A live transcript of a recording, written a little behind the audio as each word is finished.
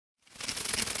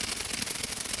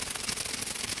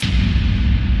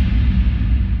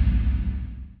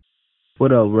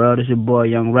What up, world? It's your boy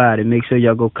Young Roddy. Make sure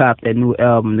y'all go cop that new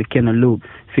album, The Killer Loop,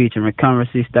 featuring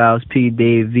Currency, Styles, P,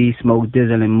 Dave, V, Smoke,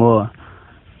 Dizzle, and more.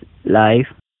 Live.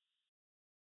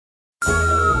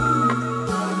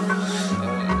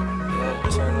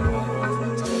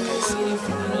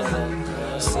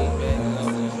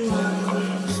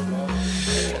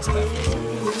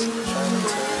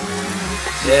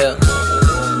 Yeah.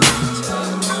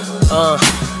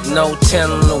 No 10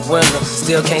 on the window,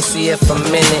 still can't see it for a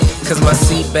minute. Cause my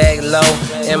seat bag low,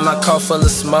 and my car full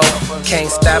of smoke. Can't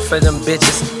stop for them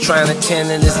bitches, trying to tend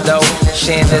in this dope.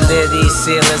 Chandelier, these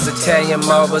ceilings, Italian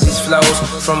marble, these flows.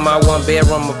 From my one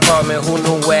bedroom apartment, who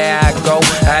knew where I go?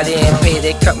 I didn't pay,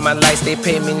 they cut my lights, they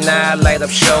pay me now. I light up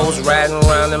shows, riding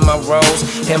around in my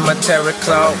Rolls, in my terror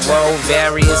cloud roll.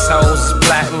 Various hoes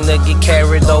plotting to get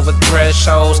carried over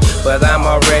thresholds, but I'm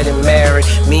already married.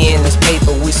 Me and this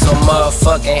paper, we so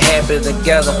motherfucking happy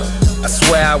together. I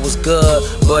swear I was good,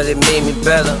 but it made me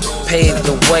better. Paved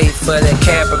the way for that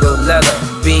capital letter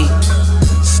B.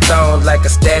 Stoned like a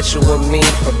statue of me,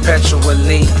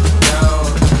 perpetually.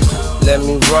 Let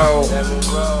me roll.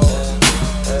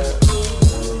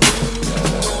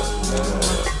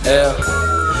 Yeah.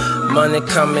 Money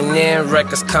coming in,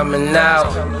 records coming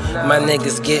out. My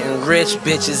niggas getting rich,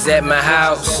 bitches at my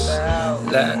house.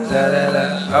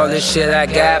 All this shit I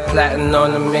got, plotting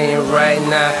on $1 million right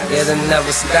now. It'll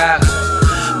never stop.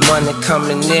 Money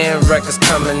coming in, records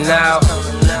coming out.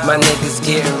 My niggas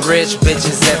getting rich,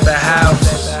 bitches at the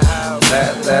house.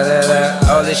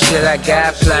 All this shit I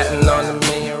got, plotting on $1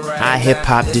 million.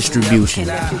 iHipHop distribution.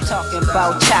 If you talking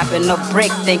about chopping a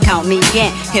brick, then count me in.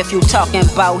 If you talking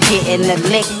about hitting the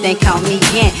lick, then count me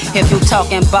in. If you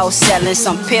talking about selling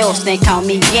some pills, then count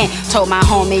me in. Told my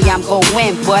homie I'm gon'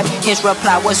 win, but his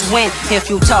reply was win. If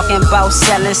you talking about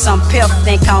selling some pills,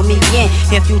 then count me in.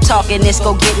 If you talking this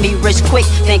go get me rich quick,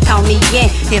 then count me in.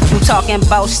 If you talking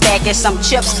about stacking some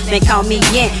chips, then count me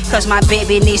in. Cause my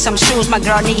baby needs some shoes, my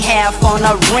girl need half on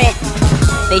a rent.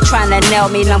 They tryna nail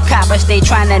me, them coppers, they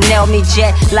tryna nail me.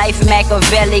 Jet life,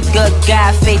 Machiavelli, good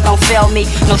guy, faith don't fail me.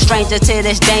 No stranger to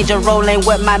this danger, rolling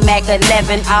with my Mac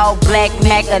 11. All black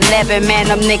Mac 11, man,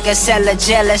 them niggas hella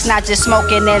jealous. Not just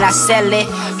smoking and I sell it.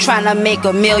 Tryna make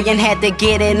 $1 million, had to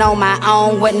get it on my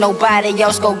own with nobody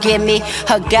else go get me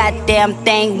a goddamn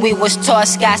thing. We was taught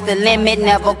sky's the limit,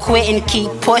 never quit and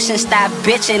keep pushing. Stop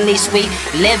bitching, at least we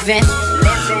living.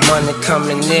 Money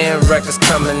coming in, records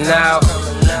coming out.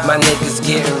 My niggas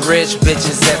getting rich,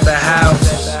 bitches at the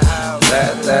house.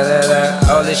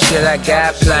 All this shit I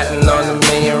got, plotting on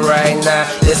 $1 million right now.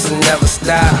 This'll never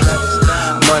stop.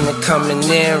 Money coming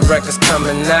in, records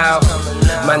coming out.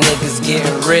 My niggas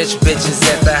getting rich, bitches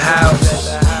at the house.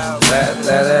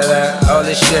 All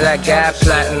this shit I got,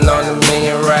 plotting on $1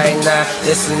 million right now.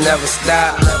 This'll never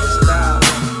stop.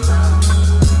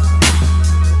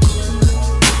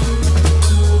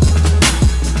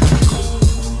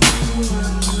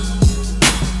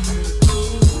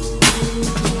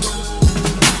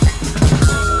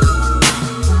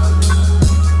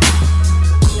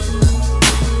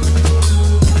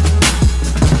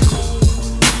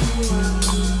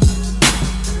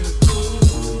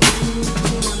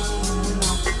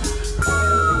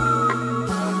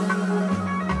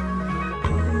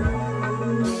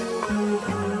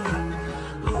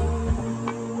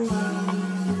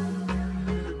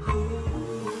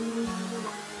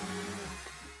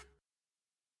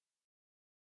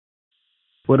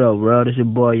 What up, world? It's your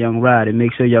boy Young Roddy.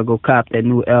 Make sure y'all go cop that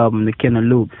new album, The Killer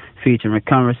Loop, featuring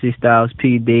Currency, Styles,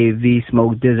 P, Dave, V,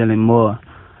 Smoke, Dizzle, and more.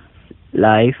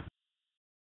 Live.